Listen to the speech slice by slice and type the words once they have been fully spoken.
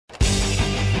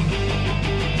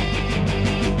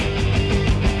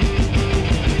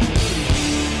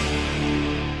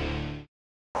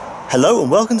Hello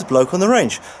and welcome to Bloke on the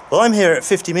Range. Well, I'm here at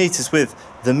 50 metres with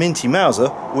the Minty Mauser,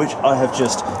 which I have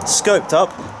just scoped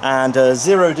up and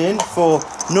zeroed in for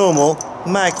normal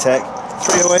Magtech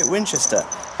 308 Winchester.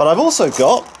 But I've also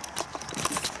got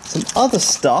some other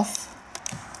stuff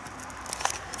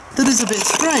that is a bit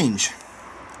strange.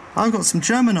 I've got some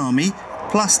German Army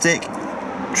plastic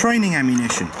training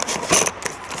ammunition.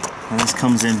 And this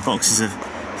comes in boxes of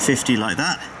 50 like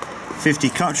that. 50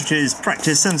 cartridges,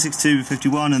 practice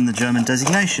 7.62-51 and the German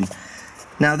designation.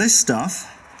 Now this stuff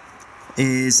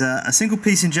is a single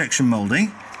piece injection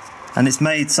moulding, and it's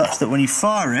made such that when you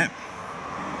fire it,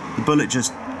 the bullet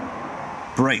just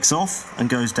breaks off and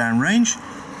goes down range.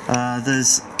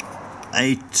 There's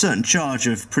a certain charge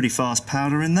of pretty fast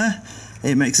powder in there.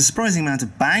 It makes a surprising amount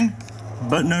of bang,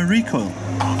 but no recoil.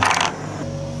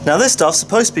 Now this stuff's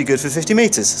supposed to be good for 50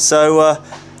 metres, so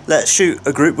let's shoot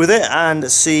a group with it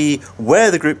and see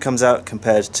where the group comes out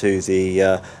compared to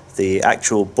the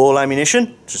actual ball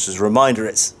ammunition. Just as a reminder,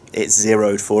 it's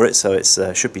zeroed for it, so it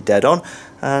should be dead on,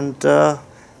 and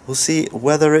we'll see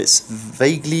whether it's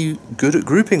vaguely good at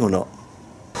grouping or not.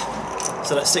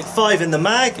 So let's stick 5 in the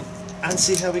mag and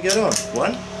see how we get on.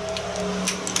 1, 2,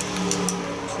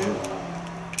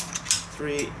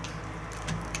 3,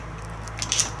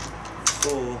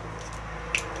 4,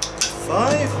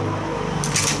 5.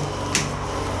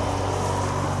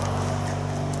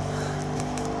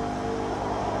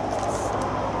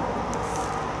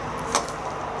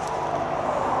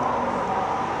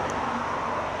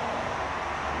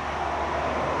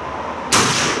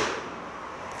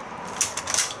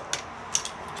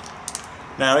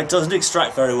 Now it doesn't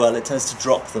extract very well, it tends to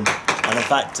drop them, and in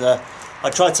fact I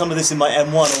tried some of this in my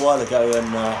M1 a while ago,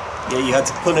 and yeah, you had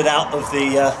to pull it out of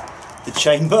the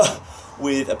chamber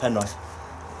with a penknife.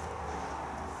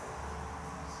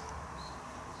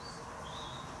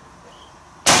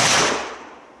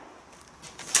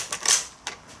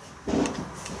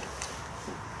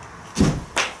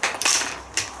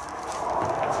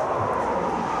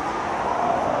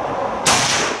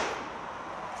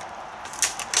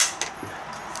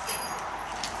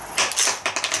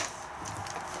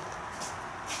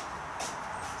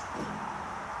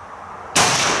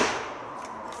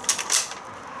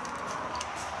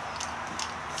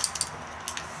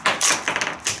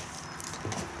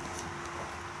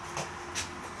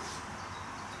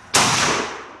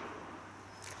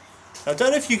 I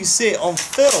don't know if you can see it on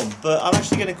film, but I'm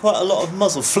actually getting quite a lot of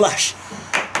muzzle flash,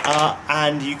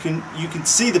 and you can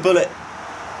see the bullet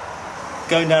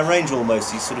going down range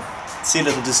almost. You sort of see a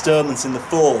little disturbance in the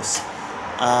force,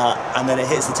 and then it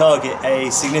hits the target a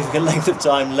significant length of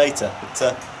time later.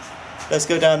 But let's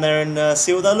go down there and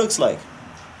see what that looks like.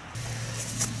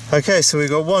 Okay, so we've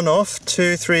got 1 off,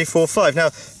 2, 3, 4, 5. Now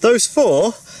those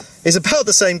 4 is about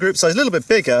the same group size, a little bit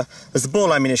bigger as the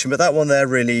ball ammunition, but that one there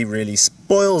really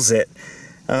spoils it.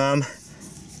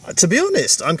 To be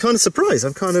honest, I'm kind of surprised.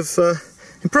 I'm kind of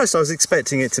impressed. I was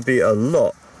expecting it to be a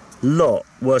lot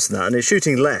worse than that, and it's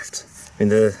shooting left. I mean,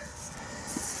 the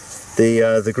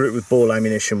group with ball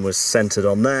ammunition was centered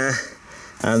on there,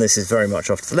 and this is very much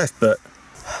off to the left. But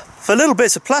for little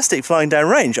bits of plastic flying down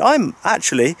range, I'm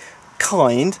actually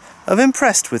kind of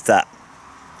impressed with that.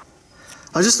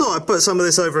 I just thought I'd put some of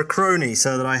this over a crony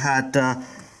so that I had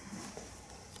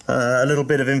a little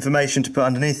bit of information to put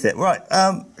underneath it. Right,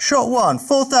 shot 1,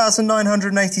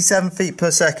 4,987 feet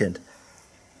per second.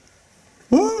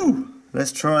 Woo!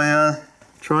 Let's try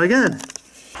again.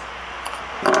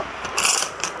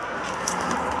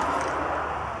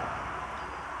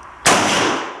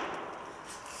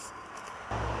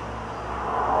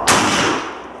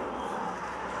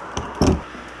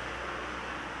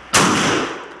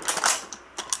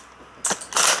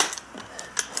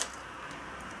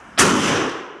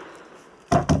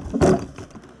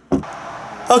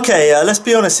 Okay, let's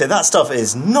be honest here, that stuff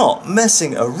is not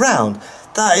messing around.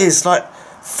 That is like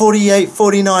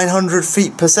 4,900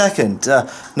 feet per second.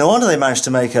 No wonder they managed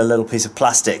to make a little piece of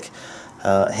plastic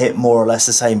hit more or less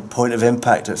the same point of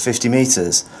impact at 50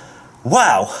 metres.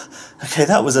 Wow! Okay,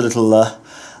 that was a little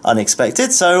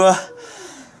unexpected. So,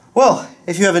 well,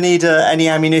 if you ever need any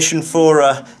ammunition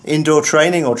for indoor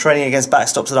training or training against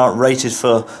backstops that aren't rated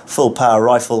for full power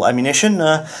rifle ammunition,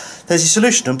 there's your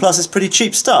solution, and plus it's pretty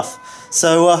cheap stuff.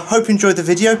 So hope you enjoyed the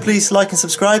video. Please like and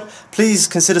subscribe. Please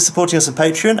consider supporting us on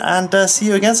Patreon, and see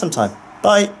you again sometime.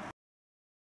 Bye.